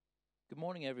Good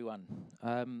morning, everyone.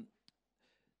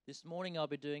 This morning I'll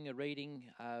be doing a reading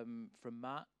from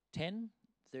Mark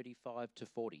 10:35 to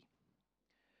 40.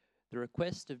 The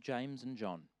request of James and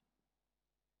John.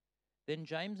 Then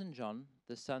James and John,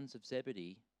 the sons of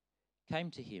Zebedee,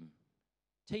 came to him.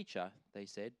 Teacher, they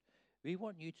said, we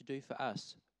want you to do for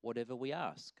us whatever we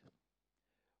ask.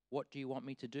 What do you want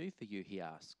me to do for you? He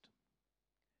asked.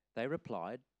 They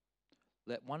replied,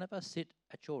 let one of us sit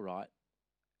at your right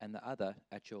and the other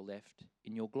at your left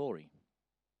in your glory.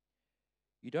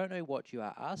 You don't know what you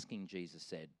are asking, Jesus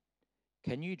said.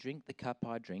 Can you drink the cup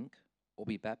I drink, or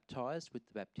be baptized with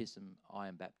the baptism I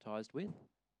am baptized with?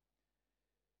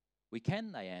 We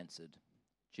can, they answered.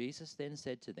 Jesus then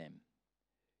said to them,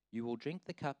 you will drink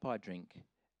the cup I drink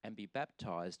and be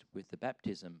baptized with the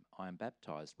baptism I am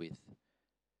baptized with.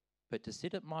 But to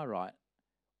sit at my right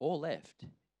or left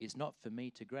is not for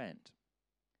me to grant.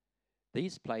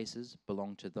 These places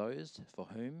belong to those for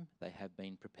whom they have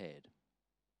been prepared.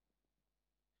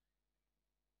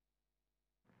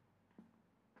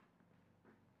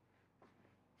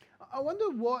 I wonder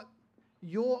what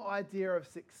your idea of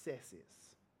success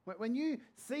is. When you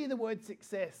see the word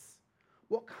success,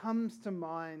 what comes to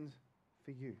mind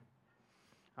for you?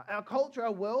 Our culture,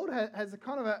 our world has a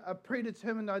kind of a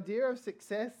predetermined idea of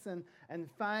success and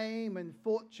fame and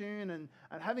fortune and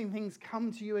having things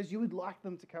come to you as you would like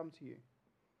them to come to you.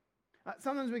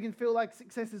 Sometimes we can feel like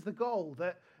success is the goal,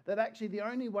 that actually the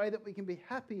only way that we can be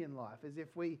happy in life is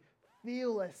if we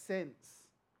feel a sense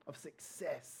of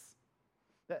success.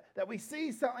 That we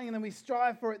see something and then we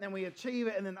strive for it and then we achieve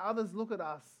it and then others look at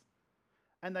us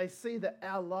and they see that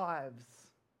our lives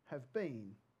have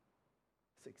been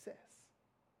success.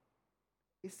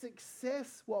 Is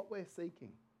success what we're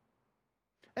seeking?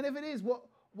 And if it is,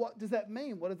 what does that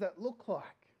mean? What does that look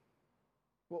like?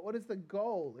 What is the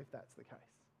goal if that's the case?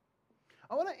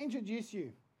 I want to introduce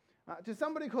you to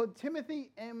somebody called Timothy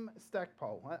M.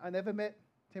 Stackpole. I never met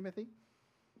Timothy.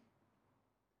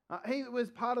 He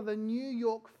was part of the New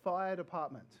York Fire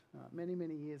Department many,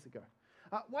 many years ago.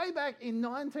 Way back in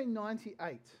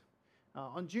 1998,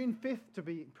 on June 5th to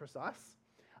be precise,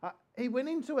 he went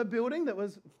into a building that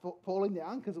was falling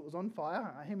down because it was on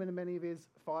fire, him and many of his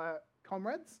fire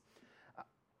comrades,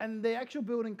 and the actual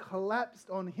building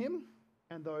collapsed on him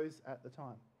and those at the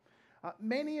time.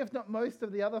 Many, if not most,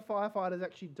 of the other firefighters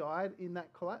actually died in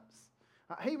that collapse.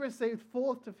 He received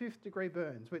 4th to 5th degree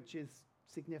burns, which is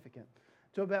significant,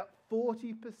 to about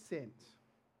 40%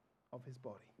 of his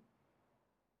body.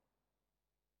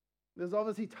 There's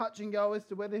obviously touch and go as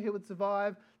to whether he would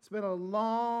survive. Spent a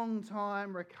long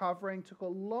time recovering, took a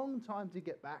long time to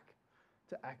get back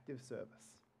to active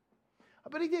service.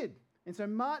 But he did. And so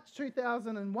March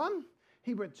 2001,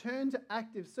 he returned to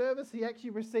active service. He actually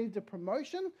received a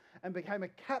promotion and became a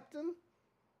captain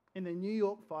in the New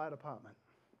York Fire Department.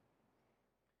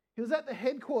 He was at the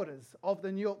headquarters of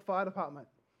the New York Fire Department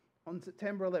on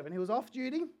September 11. He was off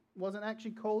duty, wasn't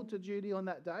actually called to duty on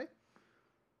that day.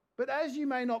 But as you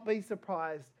may not be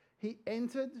surprised, he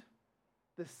entered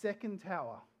the second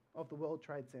tower of the World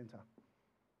Trade Center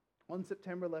on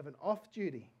September 11, off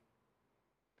duty,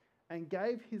 and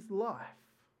gave his life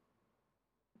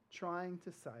trying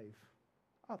to save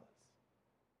others.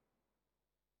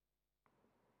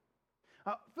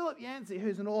 Philip Yancey,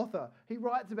 who's an author, he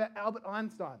writes about Albert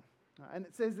Einstein. And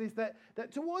it says this,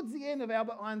 that towards the end of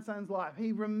Albert Einstein's life,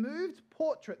 he removed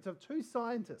portraits of two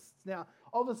scientists. Now,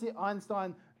 obviously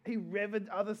Einstein, he revered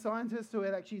other scientists who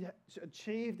had actually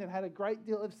achieved and had a great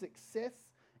deal of success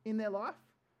in their life.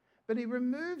 But he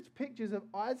removed pictures of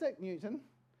Isaac Newton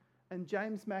and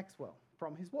James Maxwell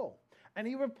from his wall. And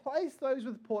he replaced those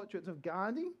with portraits of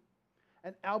Gandhi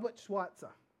and Albert Schweitzer.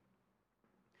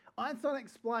 Einstein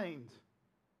explained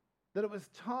that it was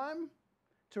time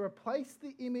to replace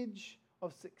the image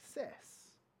of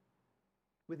success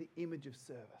with the image of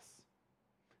service.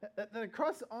 That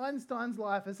across Einstein's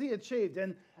life, as he achieved,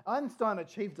 and Einstein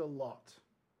achieved a lot,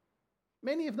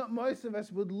 many, if not most of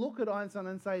us, would look at Einstein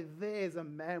and say, there's a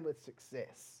man with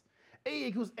success. E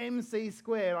equals MC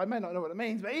squared. I may not know what it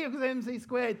means, but E equals MC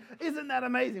squared. Isn't that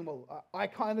amazing? Well, I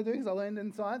kind of do because I learned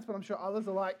in science, but I'm sure others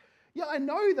are like, yeah, I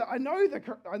know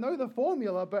the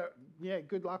formula, but yeah,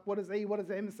 good luck. What is E? What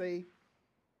is MC?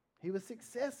 He was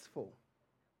successful.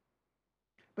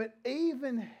 But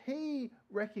even he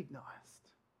recognized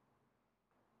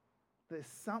there's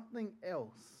something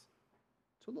else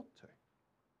to look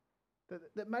to.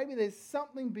 That maybe there's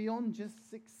something beyond just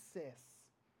success,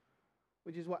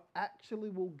 which is what actually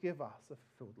will give us a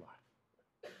fulfilled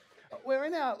life. We're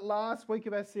in our last week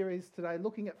of our series today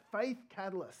looking at faith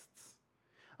catalysts.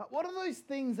 What are those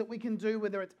things that we can do,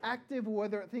 whether it's active or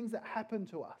whether it's things that happen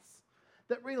to us,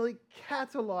 that really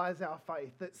catalyze our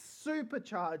faith, that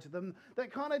supercharge them,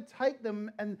 that kind of take them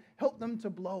and help them to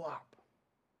blow up,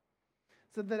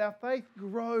 so that our faith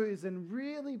grows and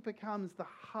really becomes the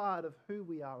heart of who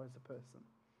we are as a person.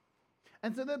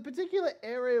 And so the particular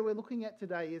area we're looking at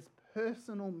today is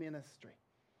personal ministry.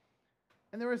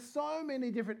 And there are so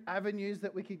many different avenues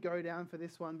that we could go down for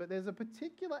this one, but there's a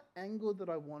particular angle that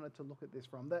I wanted to look at this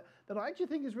from that I actually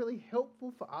think is really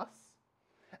helpful for us.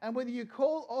 And whether you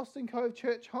call Austin Cove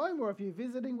Church home or if you're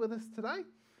visiting with us today,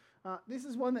 this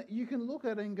is one that you can look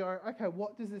at and go, okay,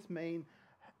 what does this mean?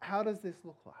 How does this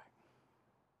look like?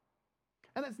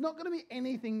 And it's not going to be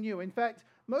anything new. In fact,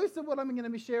 most of what I'm going to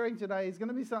be sharing today is going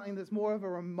to be something that's more of a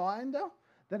reminder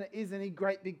than it is any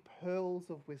great big pearls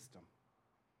of wisdom.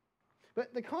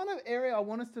 But the kind of area I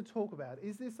want us to talk about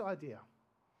is this idea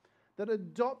that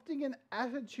adopting an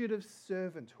attitude of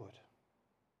servanthood,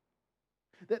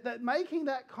 that making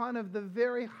that kind of the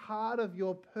very heart of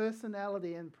your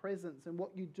personality and presence and what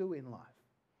you do in life,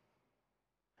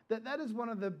 that is one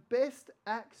of the best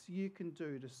acts you can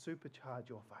do to supercharge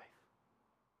your faith.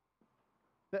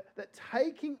 That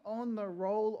taking on the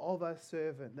role of a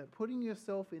servant, that putting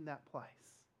yourself in that place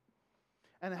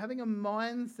and having a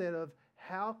mindset of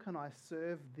how can I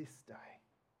serve this day?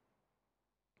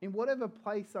 In whatever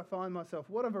place I find myself,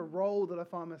 whatever role that I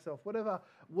find myself, whatever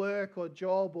work or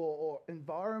job or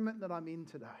environment that I'm in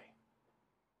today,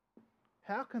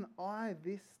 how can I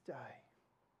this day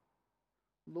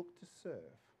look to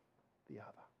serve the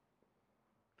other?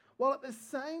 While at the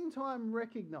same time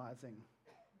recognizing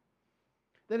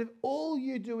that if all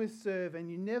you do is serve and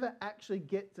you never actually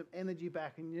get some energy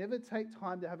back and you never take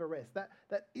time to have a rest, that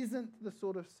isn't the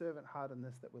sort of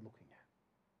servant-heartedness that we're looking at.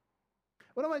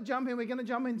 When I want to jump in, we're going to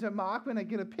jump into Mark. We're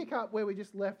going to pick up where we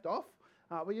just left off.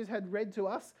 We just had read to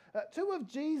us. Two of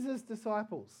Jesus'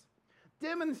 disciples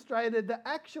demonstrated that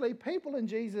actually people in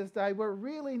Jesus' day were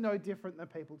really no different than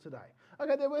people today.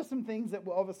 Okay, there were some things that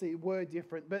were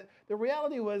different, but the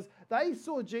reality was they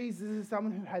saw Jesus as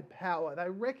someone who had power. They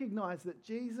recognized that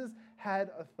Jesus had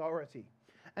authority.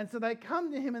 And so they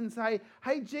come to him and say,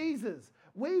 hey, Jesus,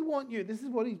 we want you, this is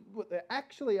what they're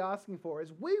actually asking for,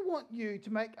 is we want you to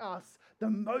make us the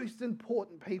most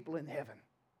important people in heaven.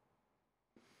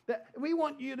 That we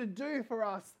want you to do for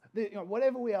us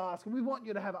whatever we ask, and we want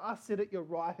you to have us sit at your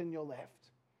right and your left.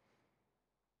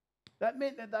 That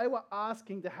meant that they were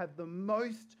asking to have the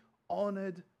most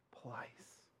honoured place.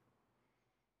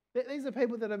 These are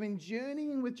people that have been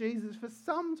journeying with Jesus for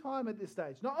some time at this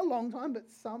stage. Not a long time, but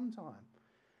some time.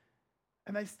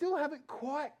 And they still haven't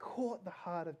quite caught the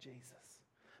heart of Jesus.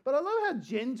 But I love how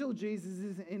gentle Jesus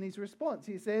is in his response.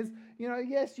 He says,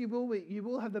 yes, you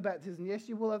will have the baptism. Yes,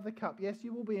 you will have the cup. Yes,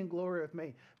 you will be in glory with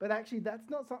me. But actually,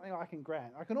 that's not something I can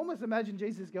grant. I can almost imagine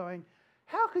Jesus going,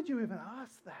 how could you even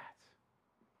ask that?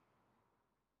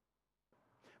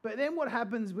 But then what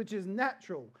happens, which is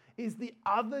natural, is the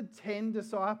other 10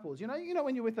 disciples. You know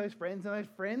when you're with those friends and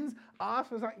those friends ask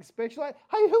for something special, like,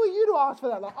 hey, who are you to ask for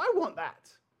that? Like, I want that.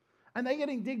 And they get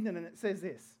indignant, and it says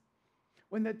this.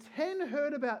 When the 10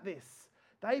 heard about this,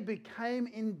 they became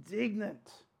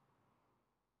indignant.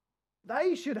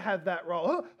 They should have that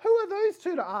role. Who are those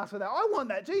two to ask for that? I want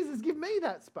that. Jesus, give me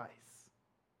that space.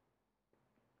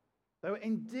 They were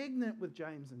indignant with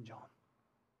James and John.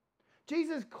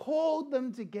 Jesus called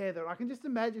them together. I can just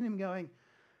imagine him going,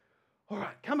 all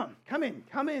right, come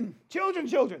in.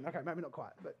 Children. Okay, maybe not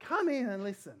quite, but come in and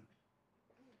listen.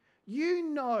 You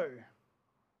know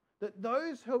that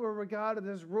those who are regarded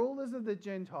as rulers of the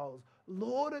Gentiles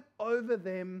lord it over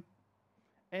them,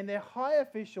 and their high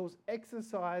officials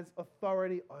exercise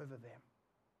authority over them.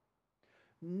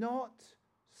 Not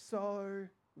so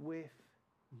with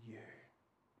you.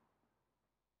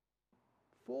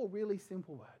 4 really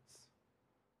simple words.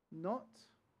 Not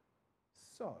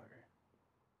so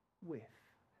with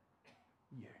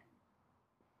you.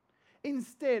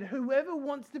 Instead, whoever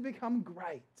wants to become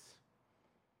great.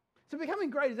 So becoming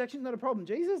great is actually not a problem.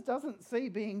 Jesus doesn't see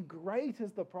being great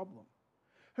as the problem.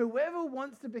 Whoever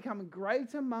wants to become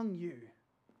great among you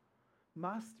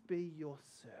must be your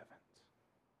servant.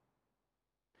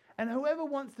 And whoever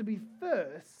wants to be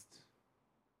first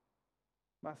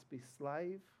must be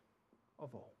slave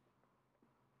of all.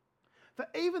 For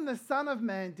even the Son of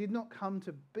Man did not come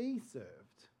to be served,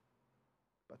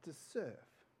 but to serve,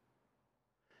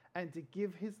 and to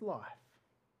give his life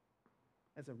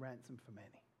as a ransom for many.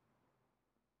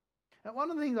 Now, one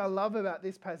of the things I love about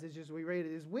this passage as we read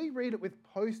it is we read it with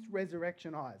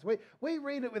post-resurrection eyes. We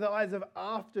read it with eyes of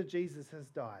after Jesus has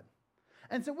died.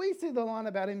 And so we see the line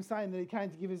about him saying that he came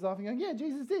to give his life and going, yeah,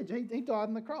 Jesus did. He died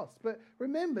on the cross. But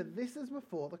remember, this is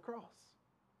before the cross.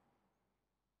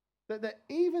 That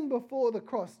even before the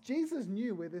cross, Jesus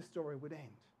knew where this story would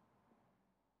end.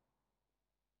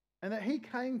 And that he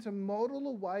came to model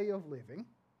a way of living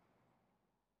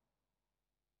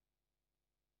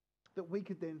that we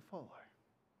could then follow.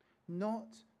 Not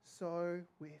so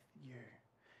with you.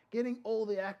 Getting all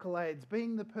the accolades,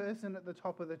 being the person at the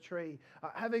top of the tree,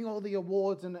 having all the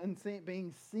awards and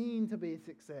being seen to be a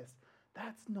success.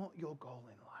 That's not your goal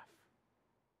in life.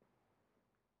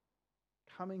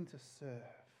 Coming to serve.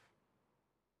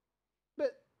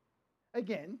 But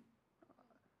again,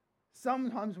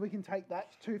 sometimes we can take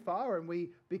that too far and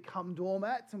we become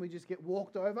doormats and we just get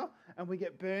walked over and we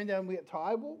get burned out and we get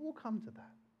tired. We'll come to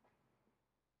that.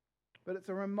 But it's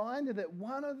a reminder that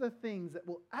one of the things that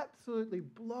will absolutely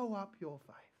blow up your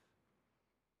faith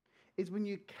is when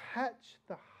you catch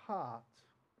the heart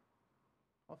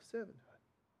of servanthood.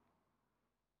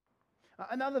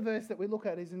 Another verse that we look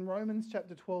at is in Romans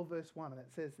chapter 12, verse 1, and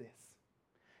it says this: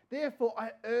 "Therefore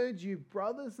I urge you,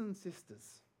 brothers and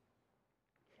sisters,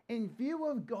 in view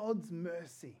of God's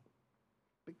mercy,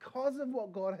 because of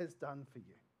what God has done for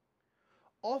you,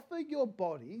 offer your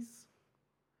bodies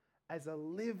as a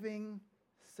living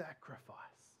sacrifice,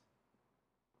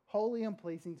 holy and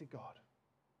pleasing to God."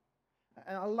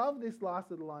 And I love this last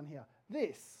little line here.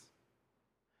 This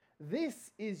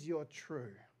is your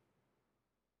true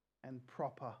and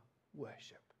proper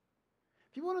worship.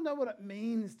 If you want to know what it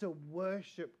means to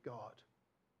worship God,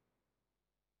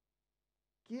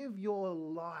 give your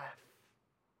life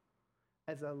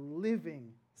as a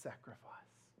living sacrifice.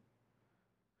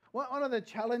 One of the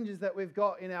challenges that we've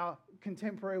got in our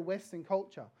contemporary Western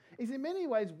culture is in many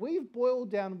ways we've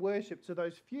boiled down worship to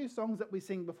those few songs that we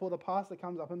sing before the pastor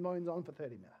comes up and moans on for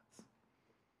 30 minutes.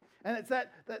 And it's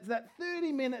that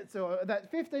 30 minutes or that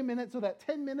 15 minutes or that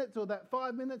 10 minutes or that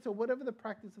 5 minutes or whatever the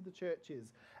practice of the church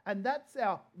is. And that's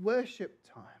our worship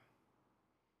time.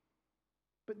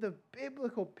 But the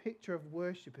biblical picture of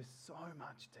worship is so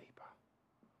much deeper.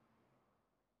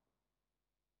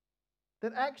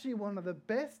 That actually one of the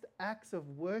best acts of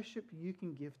worship you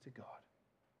can give to God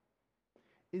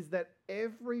is that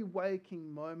every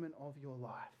waking moment of your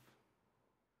life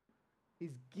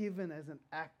is given as an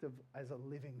act of, as a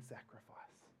living sacrifice.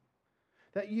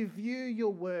 That you view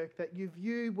your work, that you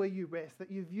view where you rest,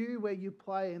 that you view where you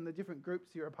play in the different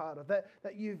groups you're a part of, that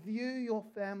you view your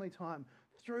family time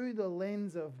through the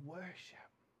lens of worship.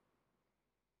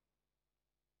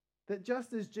 That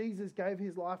just as Jesus gave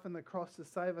his life on the cross to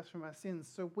save us from our sins,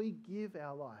 so we give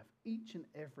our life each and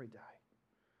every day.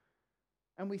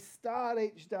 And we start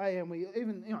each day, and we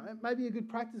even, maybe a good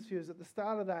practice for you is at the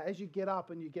start of that, as you get up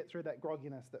and you get through that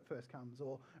grogginess that first comes,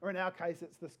 or in our case,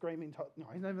 it's the screaming,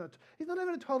 he's not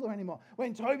even a toddler anymore.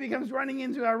 When Toby comes running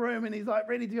into our room and he's like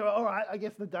ready to go, all right, I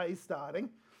guess the day's starting.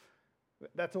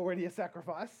 That's already a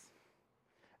sacrifice.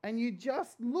 And you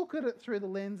just look at it through the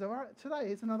lens of, all right,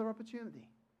 today is another opportunity.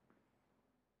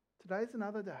 Today's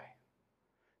another day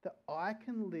that I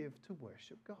can live to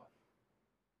worship God.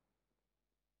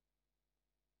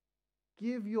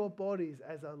 Give your bodies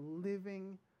as a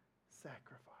living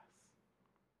sacrifice.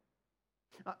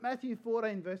 Matthew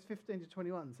 14, verse 15 to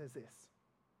 21 says this: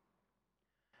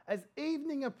 "As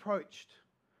evening approached,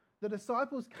 the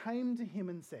disciples came to him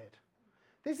and said,"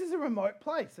 this is a remote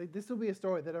place. So this will be a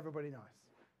story that everybody knows.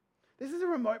 This is a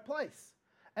remote place,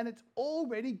 and it's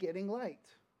already getting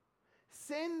late.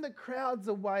 "Send the crowds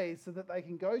away so that they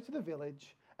can go to the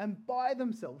village and buy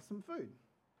themselves some food."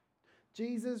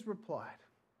 Jesus replied,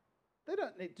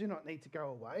 "They do not need to go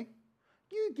away.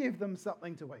 You give them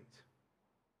something to eat."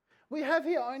 "We have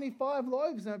here only 5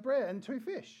 loaves of bread and 2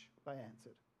 fish," they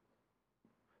answered.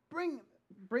 Bring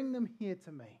them here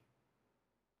to me,"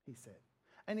 he said.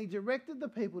 And he directed the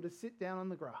people to sit down on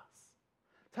the grass.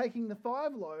 Taking the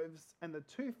 5 loaves and the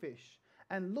 2 fish,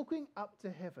 and looking up to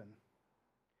heaven,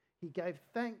 he gave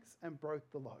thanks and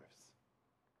broke the loaves.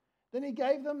 Then he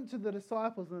gave them to the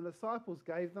disciples, and the disciples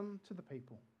gave them to the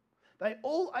people. They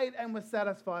all ate and were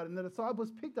satisfied, and the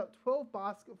disciples picked up 12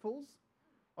 basketfuls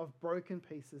of broken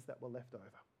pieces that were left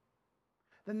over.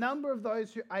 The number of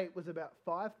those who ate was about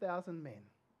 5,000 men,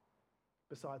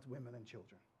 besides women and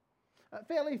children. A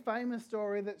fairly famous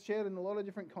story that's shared in a lot of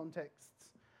different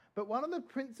contexts. But one of the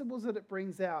principles that it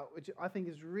brings out, which I think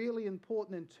is really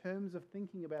important in terms of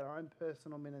thinking about our own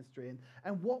personal ministry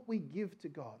and what we give to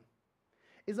God,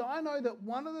 is I know that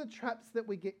one of the traps that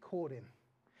we get caught in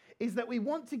is that we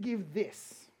want to give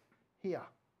this here.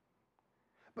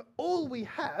 But all we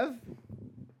have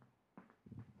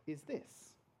is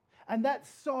this. And that's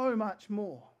so much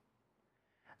more.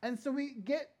 And so we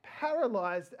get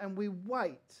paralyzed and we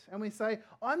wait and we say,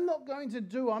 I'm not going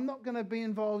to be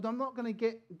involved, I'm not going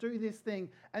to do this thing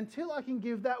until I can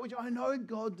give that which I know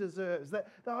God deserves, that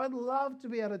I'd love to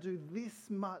be able to do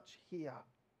this much here.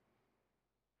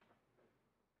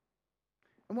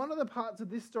 And one of the parts of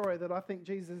this story that I think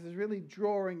Jesus is really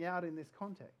drawing out in this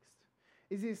context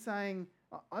is he's saying,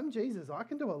 I'm Jesus, I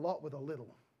can do a lot with a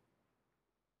little.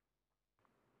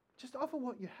 Just offer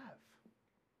what you have.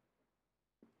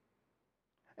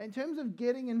 In terms of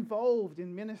getting involved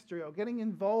in ministry or getting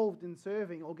involved in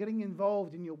serving or getting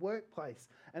involved in your workplace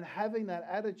and having that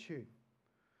attitude,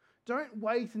 don't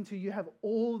wait until you have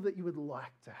all that you would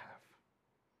like to have.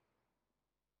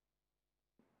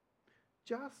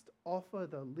 Just offer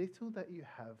the little that you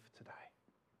have today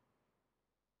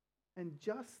and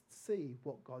just see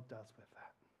what God does with that.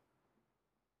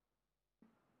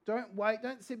 Don't wait,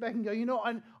 don't sit back and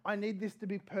go, I need this to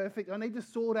be perfect. I need to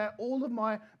sort out all of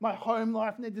my home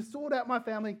life. I need to sort out my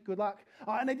family. Good luck.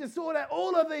 I need to sort out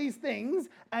all of these things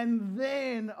and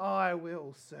then I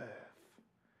will serve.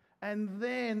 And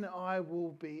then I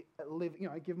will be living,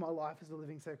 give my life as a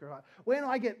living sacrifice. When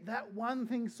I get that one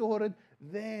thing sorted,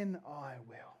 then I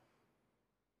will.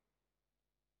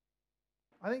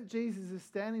 I think Jesus is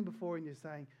standing before you and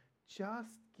saying,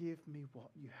 just give me what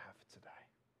you have today.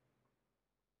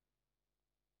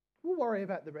 We'll worry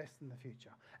about the rest in the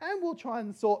future. And we'll try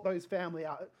and sort those family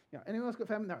out. Anyone else got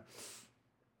family? No.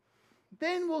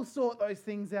 Then we'll sort those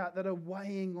things out that are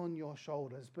weighing on your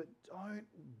shoulders. But don't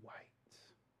wait.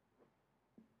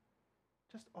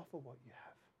 Just offer what you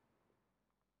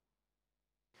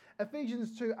have.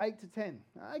 Ephesians 2, 8-10.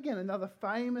 Again, another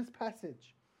famous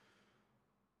passage.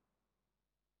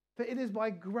 For it is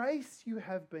by grace you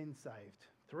have been saved,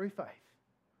 through faith.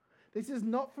 This is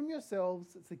not from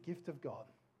yourselves, it's a gift of God.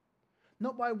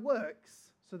 Not by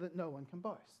works, so that no one can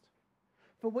boast.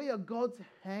 For we are God's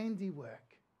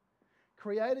handiwork,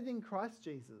 created in Christ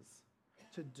Jesus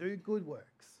to do good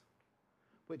works,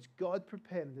 which God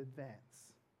prepared in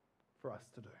advance for us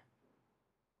to do.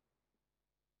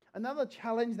 Another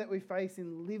challenge that we face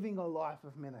in living a life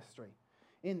of ministry,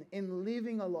 in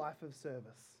living a life of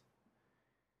service,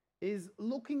 is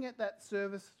looking at that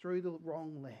service through the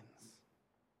wrong lens.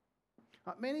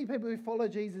 Many people who follow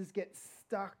Jesus get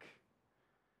stuck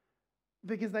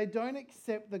because they don't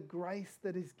accept the grace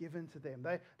that is given to them.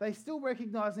 They still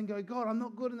recognize and go, God, I'm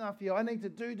not good enough here. I need to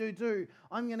do.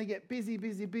 I'm going to get busy.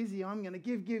 I'm going to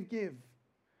give.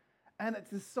 And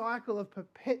it's a cycle of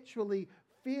perpetually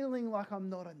feeling like I'm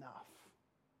not enough.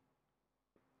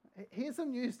 Here's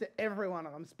some news to everyone,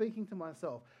 and I'm speaking to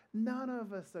myself. None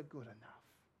of us are good enough.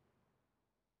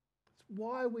 It's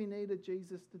why we needed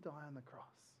Jesus to die on the cross.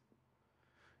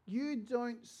 You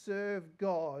don't serve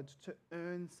God to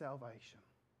earn salvation.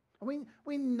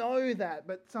 We know that,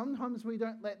 but sometimes we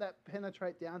don't let that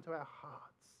penetrate down to our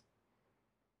hearts.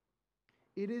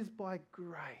 It is by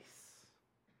grace.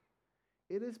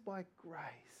 It is by grace.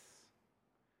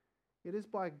 It is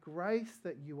by grace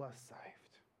that you are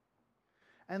saved.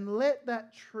 And let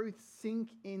that truth sink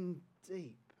in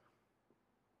deep.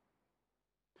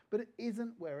 But it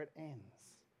isn't where it ends.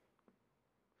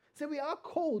 So we are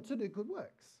called to do good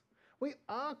works. We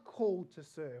are called to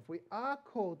serve. We are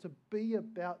called to be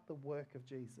about the work of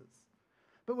Jesus.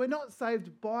 But we're not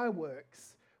saved by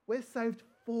works. We're saved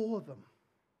for them.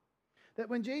 That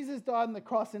when Jesus died on the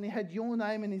cross and he had your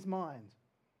name in his mind,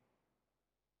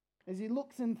 as he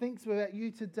looks and thinks about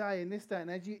you today in this day and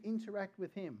as you interact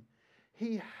with him,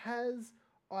 he has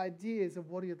ideas of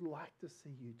what he'd like to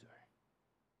see you do.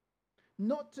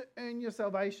 Not to earn your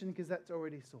salvation because that's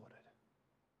already sorted,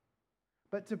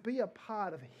 but to be a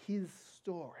part of his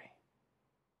story.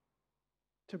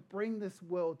 To bring this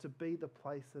world to be the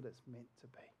place that it's meant to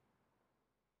be.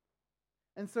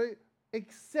 And so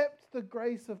accept the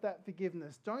grace of that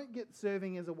forgiveness. Don't get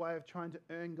serving as a way of trying to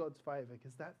earn God's favour,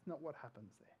 because that's not what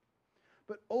happens there.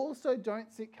 But also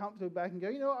don't sit comfortably back and go,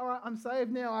 all right, I'm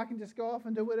saved now. I can just go off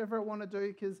and do whatever I want to do,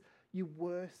 because you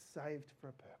were saved for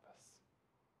a purpose.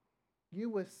 You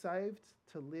were saved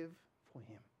to live for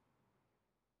him.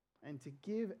 And to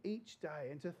give each day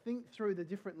and to think through the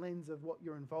different lens of what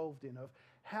you're involved in, of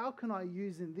how can I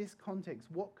use in this context,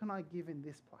 what can I give in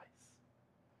this place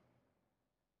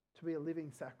to be a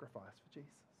living sacrifice for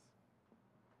Jesus.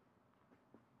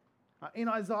 In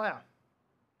Isaiah,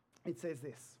 it says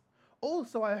this,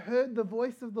 also I heard the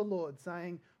voice of the Lord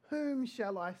saying, whom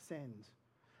shall I send?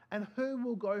 And who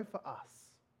will go for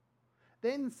us?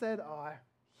 Then said I,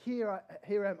 here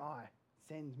am I,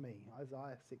 send me.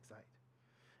 Isaiah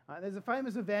 6:8. There's a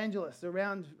famous evangelist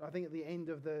around, I think, at the end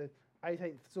of the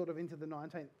 18th, sort of into the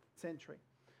 19th century,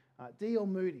 D.L.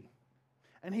 Moody.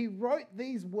 And he wrote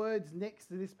these words next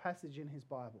to this passage in his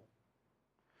Bible.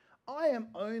 I am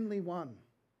only one,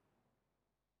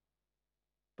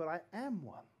 but I am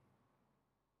one.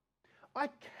 I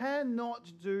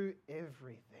cannot do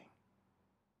everything,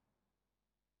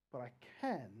 but I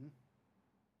can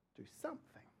do something.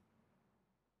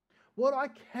 What I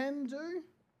can do,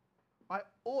 I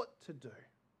ought to do.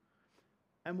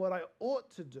 And what I ought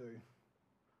to do,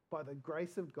 by the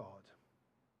grace of God,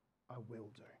 I will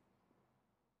do.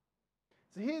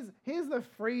 So here's the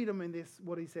freedom in this,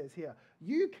 what he says here.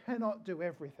 You cannot do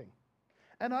everything.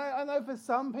 And I know for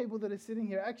some people that are sitting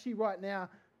here, actually right now,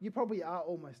 you probably are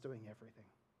almost doing everything.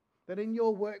 That in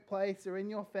your workplace or in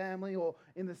your family or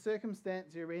in the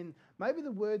circumstance you're in, maybe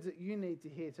the words that you need to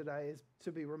hear today is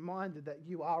to be reminded that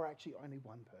you are actually only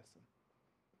one person.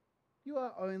 You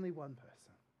are only one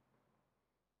person.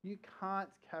 You can't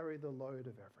carry the load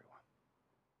of everyone.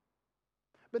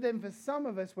 But then for some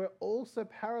of us, we're also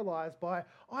paralyzed by,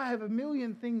 I have a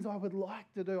million things I would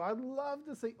like to do. I'd love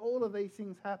to see all of these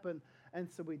things happen. And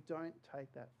so we don't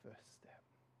take that first step.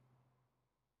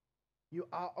 You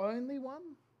are only one,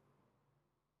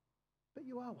 but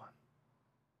you are one.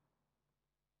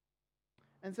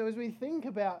 And so as we think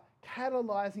about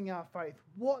catalyzing our faith,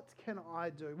 what can I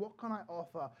do? What can I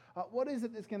offer? What is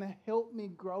it that's going to help me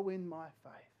grow in my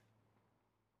faith?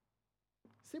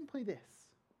 Simply this.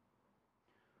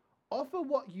 Offer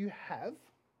what you have.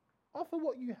 Offer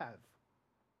what you have.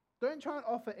 Don't try and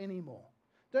offer any more.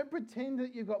 Don't pretend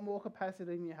that you've got more capacity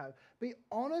than you have. Be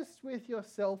honest with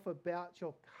yourself about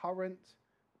your current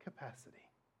capacity.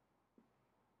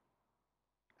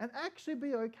 And actually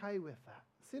be okay with that.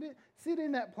 Sit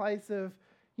in that place of,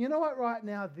 you know what, right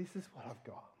now, this is what I've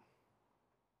got.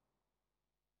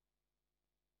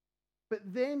 But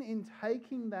then in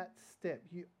taking that step,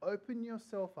 you open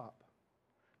yourself up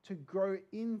to grow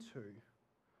into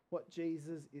what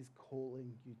Jesus is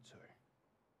calling you to.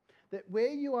 That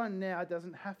where you are now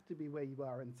doesn't have to be where you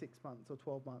are in 6 months or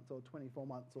 12 months or 24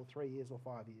 months or 3 years or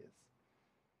 5 years.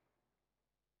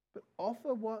 But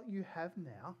offer what you have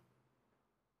now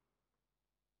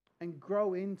and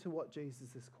grow into what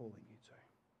Jesus is calling you to.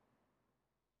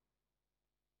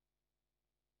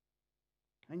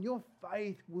 And your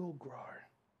faith will grow.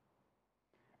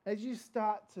 As you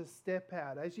start to step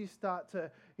out, as you start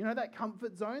to, that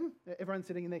comfort zone, everyone's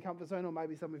sitting in their comfort zone, or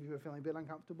maybe some of you are feeling a bit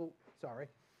uncomfortable, sorry.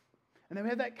 And then we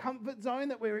have that comfort zone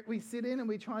that we sit in and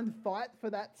we try and fight for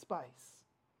that space.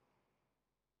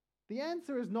 The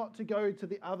answer is not to go to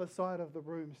the other side of the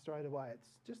room straight away. It's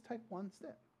just take one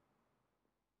step.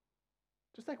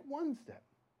 Just take one step.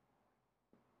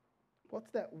 What's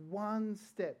that one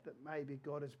step that maybe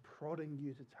God is prodding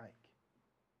you to take?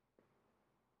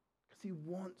 Because he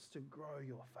wants to grow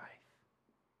your faith.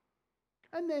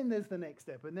 And then there's the next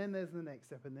step, and then there's the next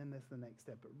step, and then there's the next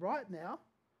step. But right now,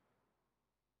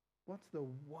 what's the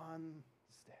one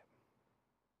step?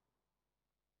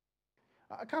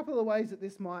 A couple of ways that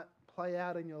this might play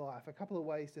out in your life, a couple of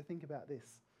ways to think about this.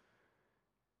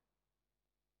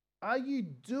 Are you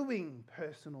doing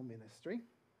personal ministry?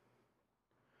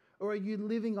 Or are you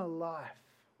living a life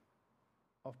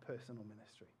of personal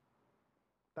ministry?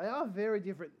 They are very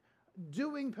different.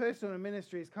 Doing personal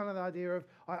ministry is kind of the idea of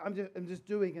I'm just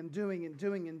doing and doing and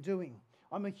doing and doing.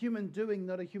 I'm a human doing,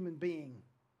 not a human being.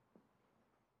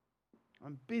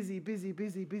 I'm busy, busy,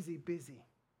 busy, busy, busy.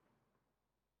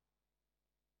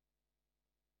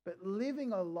 But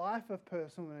living a life of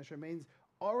personal ministry means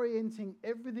orienting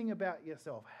everything about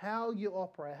yourself, how you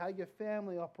operate, how your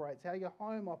family operates, how your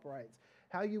home operates,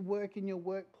 how you work in your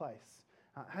workplace,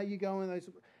 how you go in those.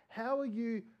 How are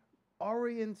you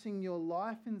orienting your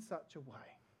life in such a way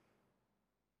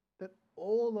that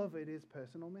all of it is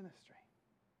personal ministry?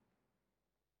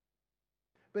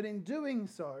 But in doing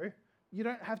so, you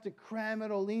don't have to cram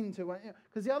it all into it.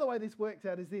 Because the other way this works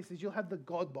out is you'll have the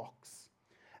God box.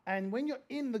 And when you're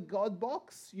in the God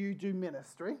box, you do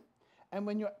ministry. And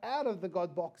when you're out of the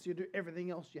God box, you do everything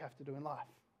else you have to do in life.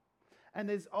 And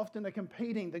there's often a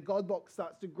competing. The God box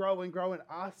starts to grow and grow and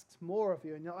asks more of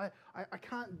you. And you're like, I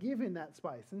can't give in that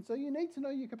space. And so you need to know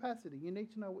your capacity. You need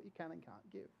to know what you can and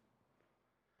can't give.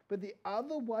 But the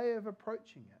other way of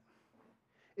approaching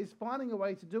it is finding a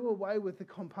way to do away with the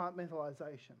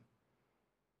compartmentalization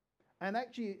and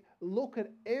actually look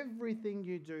at everything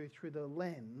you do through the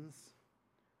lens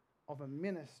of a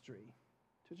ministry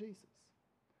to Jesus.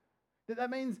 That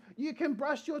means you can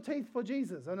brush your teeth for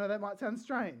Jesus. I know that might sound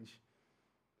strange.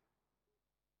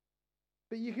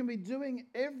 But you can be doing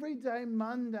everyday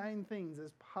mundane things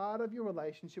as part of your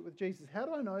relationship with Jesus. How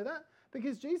do I know that?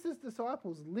 Because Jesus'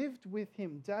 disciples lived with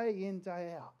him day in,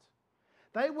 day out.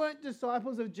 They weren't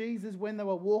disciples of Jesus when they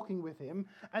were walking with him,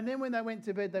 and then when they went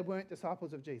to bed, they weren't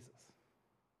disciples of Jesus.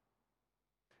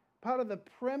 Part of the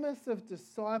premise of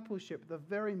discipleship, the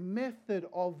very method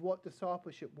of what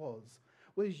discipleship was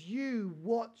you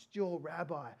watched your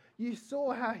rabbi. You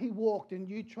saw how he walked and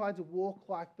you tried to walk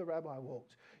like the rabbi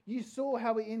walked. You saw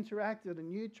how he interacted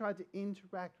and you tried to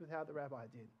interact with how the rabbi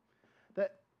did.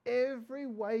 That every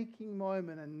waking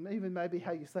moment, and even maybe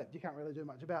how you slept, you can't really do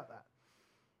much about that.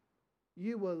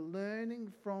 You were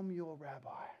learning from your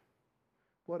rabbi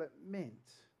what it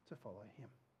meant to follow him.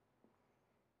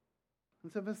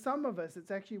 And so for some of us,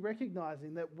 it's actually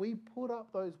recognizing that we put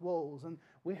up those walls and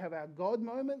we have our God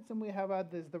moments and we have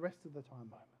there's the rest of the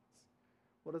time moments.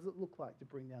 What does it look like to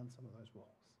bring down some of those walls?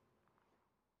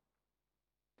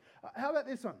 How about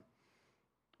this one?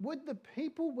 Would the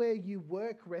people where you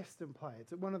work, rest and play?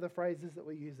 It's one of the phrases that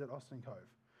we use at Austin Cove.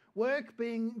 Work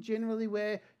being generally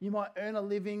where you might earn a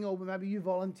living, or maybe you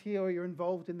volunteer or you're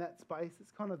involved in that space.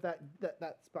 It's kind of that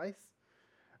space.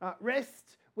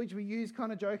 Rest, which we use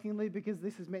kind of jokingly because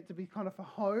this is meant to be kind of for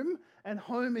home, and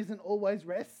home isn't always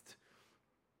rest.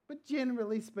 But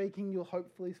generally speaking, you'll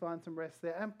hopefully find some rest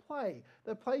there. And play,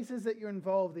 the places that you're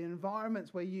involved, the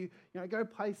environments where you go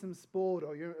play some sport,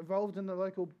 or you're involved in the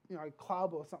local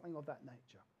club or something of that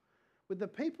nature. With the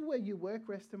people where you work,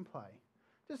 rest and play,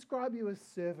 describe you as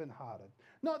servant-hearted.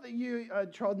 Not that you are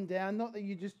trodden down, not that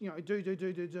you just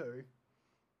do.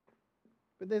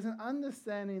 But there's an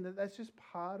understanding that that's just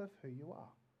part of who you are.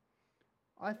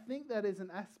 I think that is an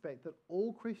aspect that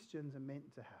all Christians are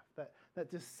meant to have.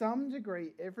 That to some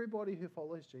degree, everybody who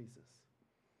follows Jesus,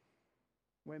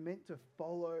 we're meant to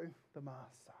follow the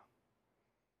Master.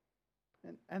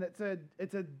 And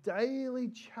it's a daily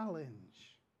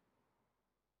challenge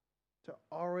to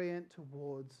orient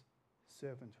towards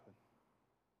servanthood.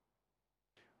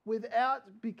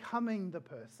 Without becoming the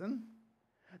person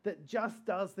that just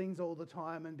does things all the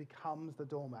time and becomes the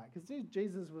doormat. Because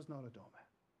Jesus was not a doormat.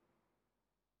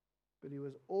 But he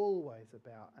was always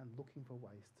about and looking for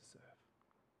ways to serve.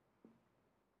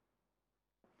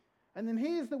 And then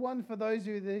here's the one for those of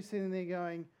you that are sitting there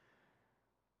going,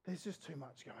 there's just too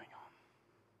much going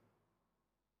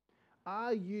on.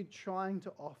 Are you trying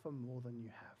to offer more than you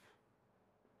have?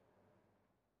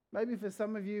 Maybe for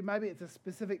some of you, maybe it's a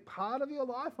specific part of your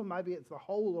life, or maybe it's the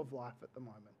whole of life at the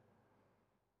moment.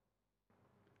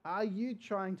 Are you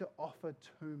trying to offer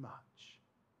too much?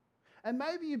 And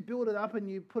maybe you build it up and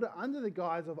you put it under the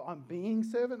guise of, I'm being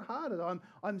servant-hearted,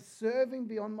 I'm serving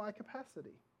beyond my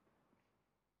capacity.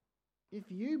 If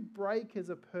you break as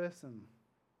a person,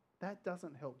 that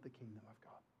doesn't help the kingdom of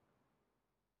God.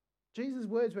 Jesus'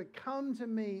 words were, come to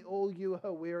me, all you who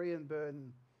are weary and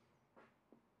burdened,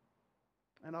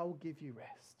 and I will give you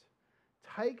rest.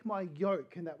 Take my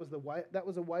yoke, and that was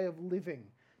a way of living.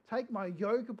 Take my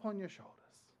yoke upon your shoulders.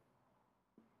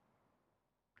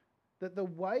 That the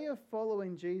way of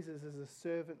following Jesus as a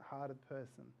servant-hearted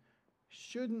person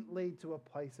shouldn't lead to a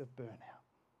place of burnout.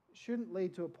 It shouldn't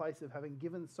lead to a place of having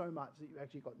given so much that you've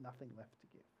actually got nothing left to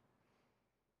give.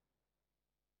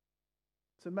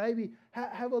 So maybe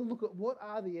have a look at what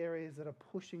are the areas that are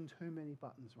pushing too many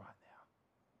buttons right now.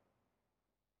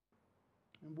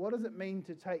 And what does it mean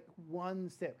to take one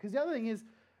step? Because the other thing is,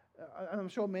 and I'm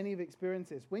sure many have experienced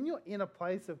this, when you're in a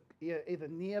place of either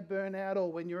near burnout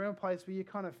or when you're in a place where you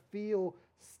kind of feel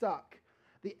stuck,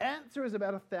 the answer is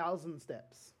about 1,000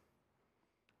 steps.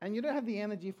 And you don't have the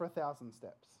energy for 1,000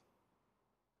 steps.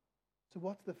 So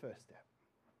what's the first step?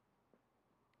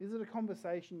 Is it a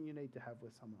conversation you need to have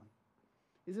with someone?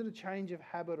 Is it a change of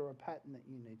habit or a pattern that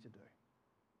you need to do?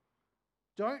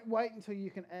 Don't wait until you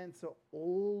can answer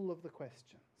all of the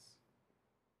questions.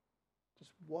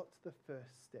 Just what's the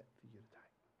first step for you to take?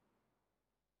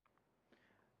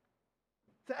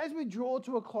 So as we draw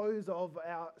to a close of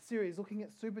our series looking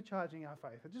at supercharging our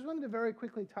faith, I just wanted to very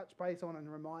quickly touch base on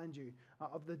and remind you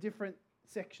of the different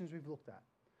sections we've looked at.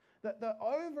 That the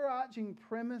overarching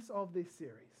premise of this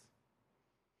series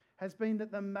has been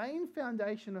that the main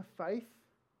foundation of faith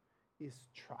is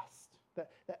trust.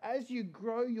 That as you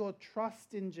grow your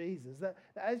trust in Jesus, that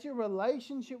as your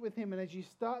relationship with him and as you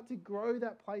start to grow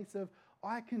that place of,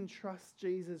 I can trust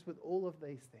Jesus with all of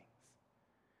these things,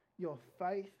 your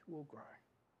faith will grow.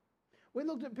 We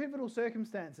looked at pivotal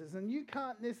circumstances, and you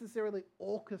can't necessarily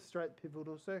orchestrate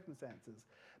pivotal circumstances,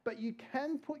 but you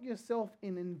can put yourself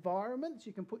in environments,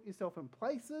 you can put yourself in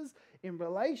places, in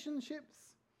relationships,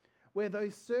 where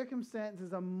those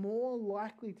circumstances are more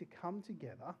likely to come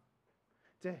together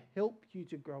to help you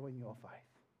to grow in your faith.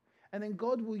 And then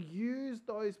God will use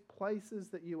those places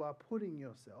that you are putting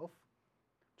yourself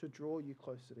to draw you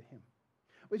closer to him.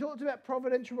 We talked about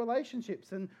providential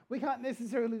relationships, and we can't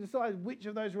necessarily decide which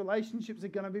of those relationships are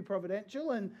going to be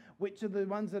providential and which are the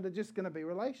ones that are just going to be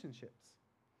relationships.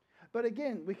 But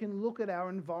again, we can look at our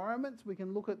environments, we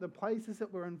can look at the places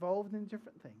that we're involved in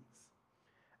different things,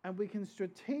 and we can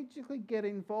strategically get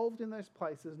involved in those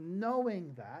places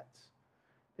knowing that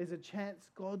there's a chance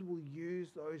God will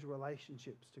use those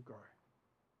relationships to grow.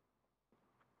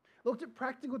 Looked at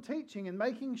practical teaching and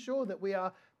making sure that we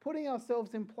are putting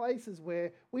ourselves in places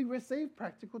where we receive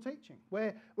practical teaching,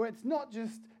 where it's not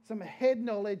just some head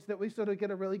knowledge that we sort of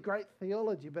get a really great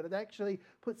theology, but it actually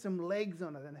puts some legs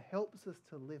on it and helps us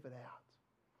to live it out.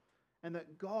 And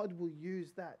that God will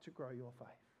use that to grow your faith.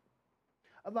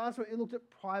 And last week, we looked at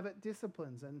private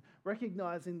disciplines and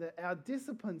recognizing that our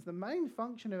disciplines, the main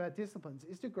function of our disciplines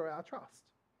is to grow our trust.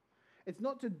 It's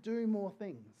not to do more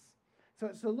things. So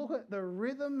it's to look at the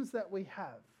rhythms that we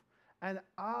have, and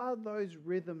are those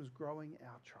rhythms growing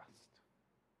our trust?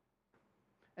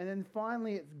 And then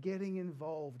finally, it's getting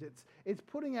involved. It's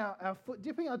putting our foot,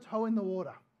 dipping our toe in the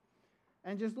water,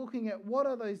 and just looking at what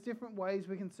are those different ways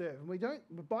we can serve. And we don't,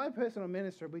 by personal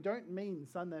ministry, we don't mean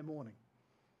Sunday morning.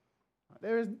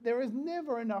 There is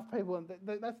never enough people, and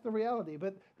that's the reality.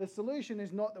 But the solution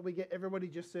is not that we get everybody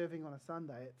just serving on a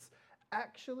Sunday. It's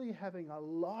actually having a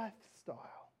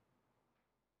lifestyle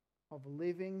of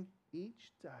living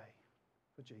each day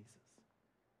for Jesus.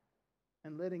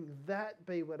 And letting that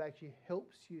be what actually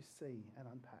helps you see and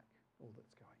unpack all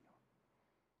that's going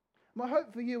on. My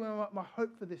hope for you and my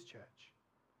hope for this church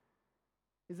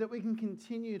is that we can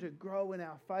continue to grow in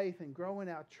our faith and grow in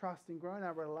our trust and grow in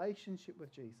our relationship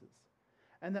with Jesus.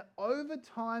 And that over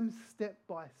time, step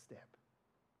by step,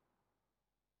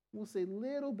 we'll see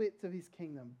little bits of his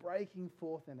kingdom breaking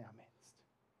forth in our midst.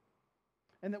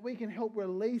 And that we can help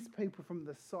release people from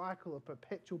the cycle of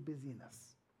perpetual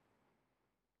busyness.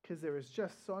 Because there is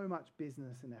just so much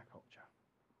business in our culture.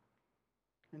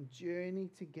 And journey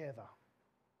together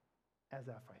as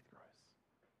our faith grows.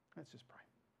 Let's just pray.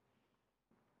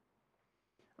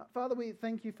 Father, we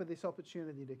thank you for this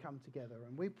opportunity to come together.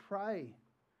 And we pray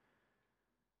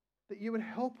that you would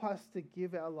help us to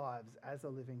give our lives as a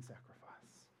living sacrifice.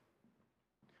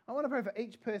 I want to pray for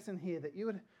each person here that you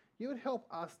would help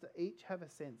us to each have a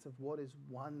sense of what is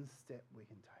one step we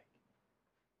can take.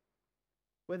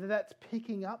 Whether that's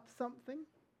picking up something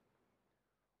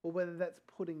or whether that's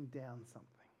putting down something.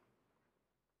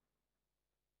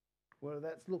 Whether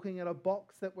that's looking at a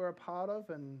box that we're a part of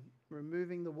and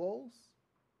removing the walls,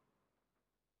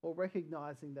 or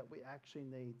recognizing that we actually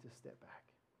need to step back.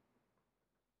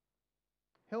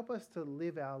 Help us to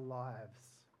live our lives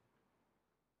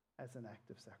as an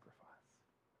act of sacrifice.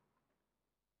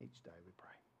 Each day we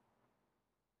pray.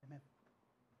 Amen.